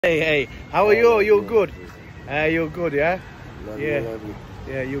Hey, how are you? You're good. You're good, yeah? Yeah.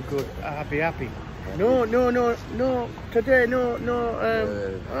 Yeah, you're good. Happy. No. Today, no,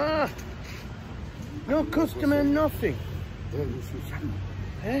 no customer, nothing.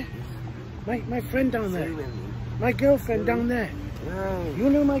 Eh? My friend down there. My girlfriend down there. You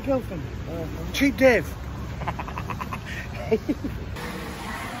know my girlfriend? Cheap Dave.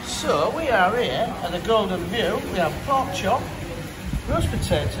 So, we are here at the Golden View. We have pork chop, roast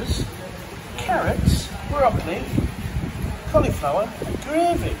potatoes, carrots, broccoli, cauliflower and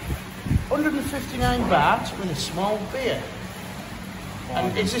gravy. 159 baht with a small beer.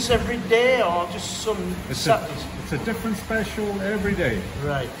 And is this every day or just some Saturdays? It's a different special every day.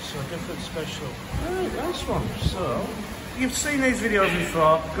 Right, so a different special. Right, nice one. So, you've seen these videos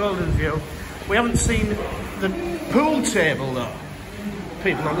before, Golden View. We haven't seen the pool table though.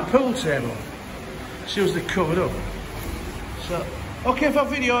 People on the pool table. Shows they're covered up. So, okay for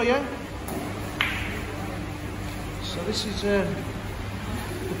video, yeah? So this is the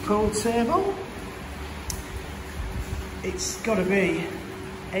pool table. It's got to be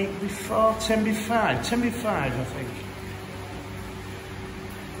 8 before, 10 before, 10 before, I think.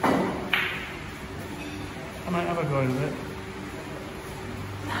 I might have a go with it.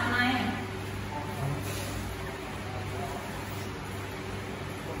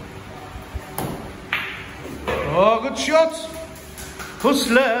 Oh, good shot!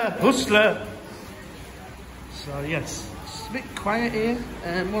 Hustler! So yes, it's a bit quiet here.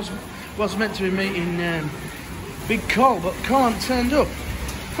 Was meant to be meeting Big Cole, but Cole hasn't turned up.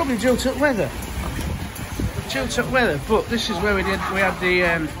 Probably due to weather. But this is where we had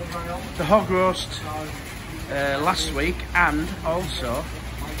the hog roast last week, and also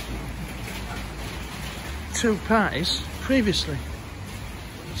 2 parties previously.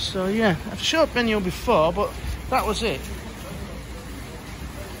 So yeah, I've showed menu before, but that was it.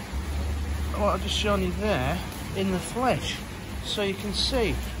 What I've just shown you there in the flesh, so you can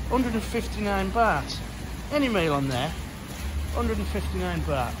see 159 baht. Any meal on there, 159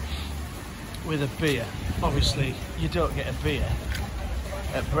 baht with a beer. Obviously, you don't get a beer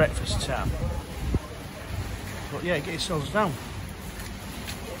at breakfast time. But yeah, get yourselves down.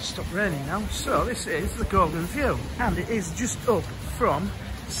 Stop raining now. So this is the Golden View, and it is just up from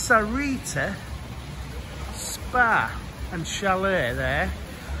Sarita Spa and Chalet there.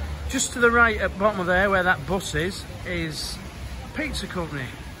 Just to the right at bottom of there, where that bus is Pizza Company.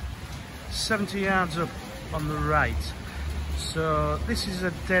 70 yards up on the right. So this is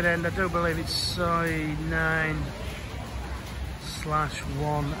a dead end. I do believe it's side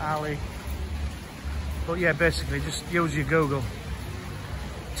 9/1 alley. But yeah, basically just use your Google.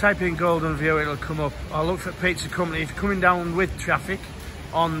 Type in Golden View, it'll come up. Or look for Pizza Company. If you're coming down with traffic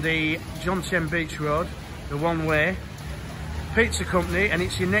on the John Tien Beach Road, the one way, Pizza Company, and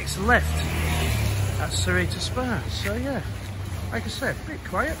it's your next left at Sarita Spa. So yeah, like I said, a bit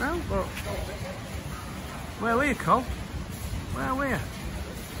quiet now, but where were you, Cole? Where were you?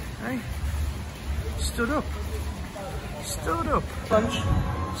 Hey? Stood up. Lunch.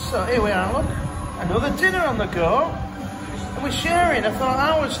 So here we are, look. Another dinner on the go. And we're sharing. I thought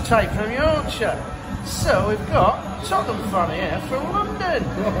I was tight from Yorkshire. So we've got Tottenham fan here from London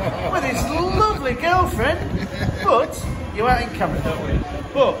with his lovely girlfriend. But you are in camera, don't we?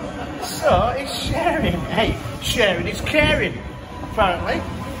 But so he's sharing. Hey, sharing is caring. Apparently,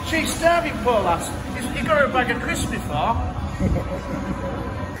 she's starving, poor lass. He got her a bag of crisps before.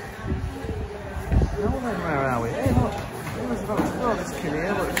 Where are we? Hey, look. He was about to go, this kid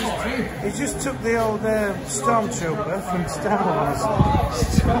here. Look, he just took the old stormtrooper from Star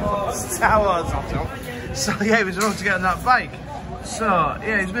Wars. So yeah, he was about to get on that bike. So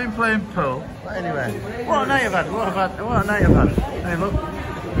yeah, he's been playing pool. But anyway, what a night I've had. What a night I've had. Hey, look.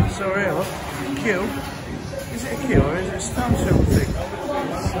 So here, look. Q. Is it a Q or is it a stormtrooper thing?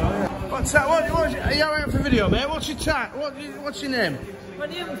 So yeah. Are you alright for video, mate? What's your what's your name? My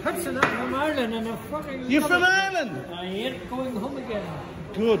name is Hudson. I'm from Ireland and I'm fucking... You're from Ireland? I ain't going home again.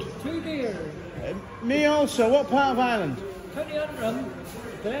 Good. 2 years. Me also. What part of Ireland? County Antrim,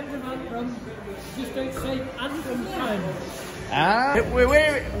 Glenton Antrim, just outside Antrim town. Ah,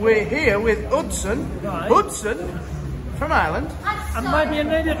 we're here with Hudson. Right. Hudson from Ireland. And Man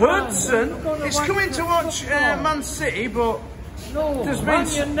United. Hudson is coming to watch Man City, but... No, there's Man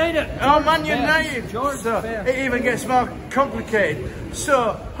United. Oh, Man United. So it even gets more complicated.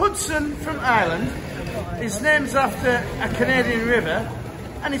 So Hudson from Ireland, his name's after a Canadian river,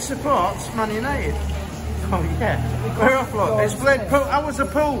 and he supports Man United. Oh yeah, we're off, look. It's played pool. How was the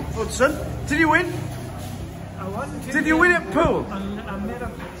pool, Hudson? Did you win? I wasn't. Did you win at pool? I made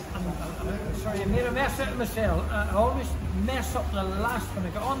a Sorry, I made a mess out of myself. I always mess up the last one. I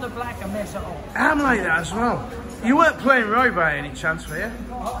get on the black, I mess it up. I'm like that as well. You weren't playing Roy by any chance, were you?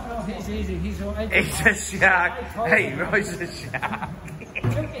 Oh, no, he's easy. He's all right. He's a shark. Hey, Roy's a shark.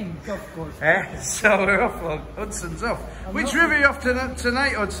 Drinking golf course. So we're off, look. Hudson's off. Which river are you off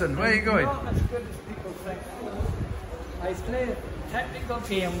tonight, Hudson? Where are you going? Not as good as people think. I play a technical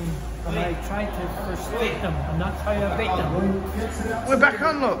game and I try to persuade them, and that's how I beat them. We're back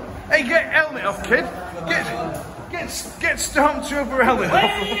on, look. Hey, get helmet off, kid. Get Stormtrooper helmet off.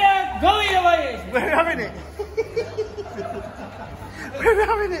 Where you go, you ways? We're having it. We're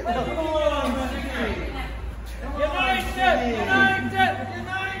having it. United!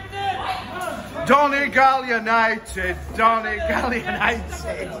 Donegal United. Donegal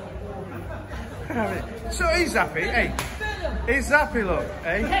United. So he's happy, hey. He's happy, look,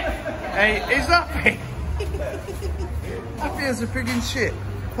 hey. Hey, he's happy. Happy as a pig in shit.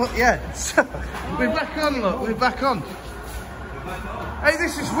 But yeah, so we're back on, look, we're back on. Hey,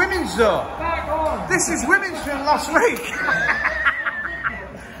 this is women's though. Back on. This is women's from last week.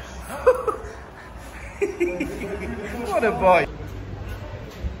 What a boy.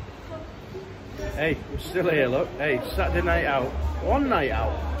 Hey, we're still here, look. Hey, Saturday night out. One night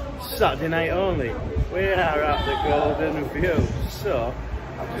out. Saturday night only. We are at the Golden View. So,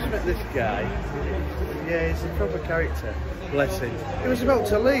 I've just met this guy. Yeah, he's a proper character. Bless him. He was about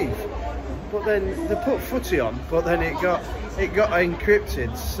to leave, but then they put footy on, but then it got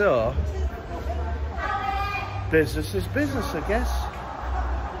encrypted. So, business is business, I guess.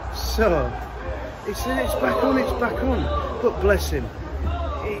 So, he said it's back on, it's back on. But bless him,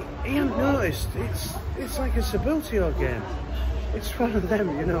 he hadn't noticed. It's like a Subbuteo game. It's one of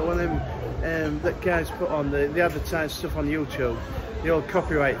them, you know, one of them that guys put on, the advertised stuff on YouTube, the old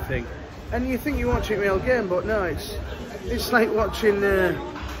copyright thing. And you think you're watching a real game, but no, it's like watching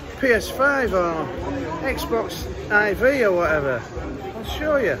PS5 or Xbox IV or whatever. I'll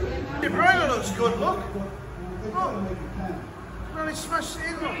show you. The broiler looks good, look. Look. Really smashed it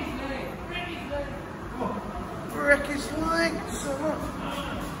in, look. Wreck his leg. So look.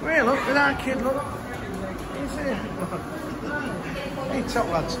 Where, look at that kid, look. He's here. Hey, top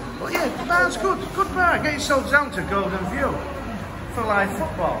lads. But yeah, the bar's good. Good bar. Get yourself down to Golden View for live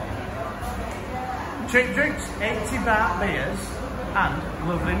football. Cheap drinks, 80 baht beers, and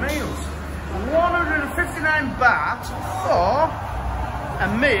lovely meals. 159 baht for a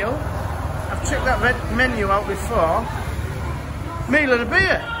meal. I've checked that menu out before. Meal and a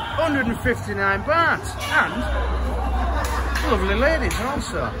beer, 159 baht, and lovely ladies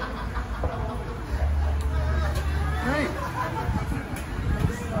also. Right.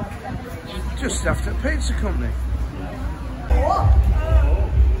 Just after pizza company.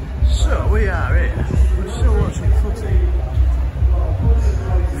 So we are here. We're still watching footy.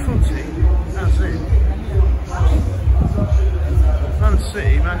 Footy, as in Man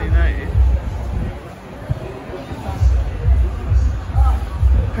City, Man United.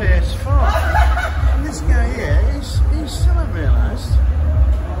 PS4. And this guy here, he's still not realised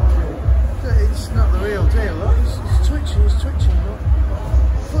that it's not the real deal. Look, he's twitching, look.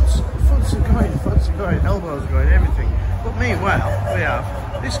 Foot's are going, elbows going, everything. But meanwhile, we have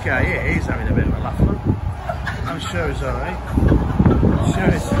this guy here, he's having a bit of a laugh, look. I'm sure he's alright. I'm sure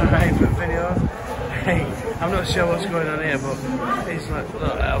it's alright for video. Hey, I'm not sure what's going on here, but he's like,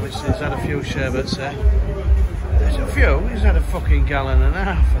 look, obviously he's had a few sherbets there. There's a few, he's had a fucking gallon and a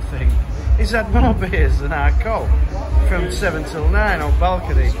half, I think. He's had more beers than our call from 7 till 9 on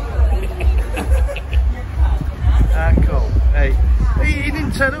balcony. Our call, hey. He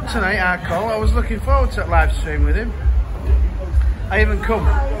didn't turn up tonight, our call. I was looking forward to that live stream with him. I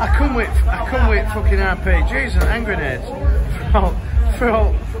come with fucking RPGs and hand grenades for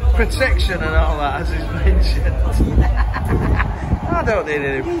all protection and all that, as he's mentioned. I don't need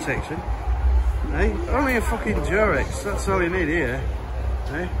any protection. Hey, only a fucking Durex, that's all you need here.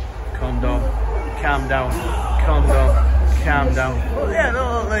 Hey, condom, calm down, condom, calm down. Well, yeah,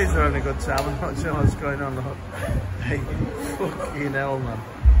 no, look, these are having a good time. I'm not sure what's going on. Look. Hey, fucking hell, man.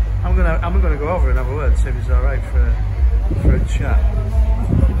 I'm gonna go over and have a word, see if he's alright for a chat.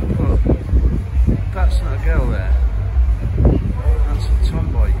 But that's not a girl there. That's a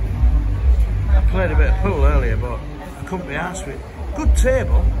tomboy. I played a bit of pool earlier, but I couldn't be arsed with it. Good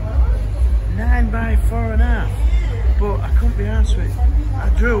table, 9 by 4.5. But I couldn't be arsed with it. I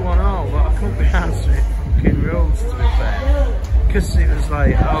drew 1 all, but I couldn't be arsed with it. Fucking rules, to be fair. Because it was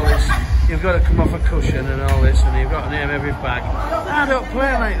like, all this, you've got to come off a cushion and all this, and you've got to name every bag. I don't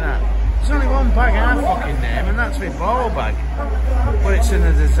play like that. There's only one bag I fucking name, and that's my ball bag. But it's in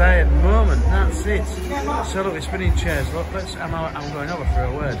the desired moment, that's it. So look, we're spinning chairs. Look, I'm going over for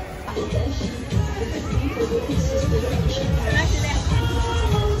a word. Gracias.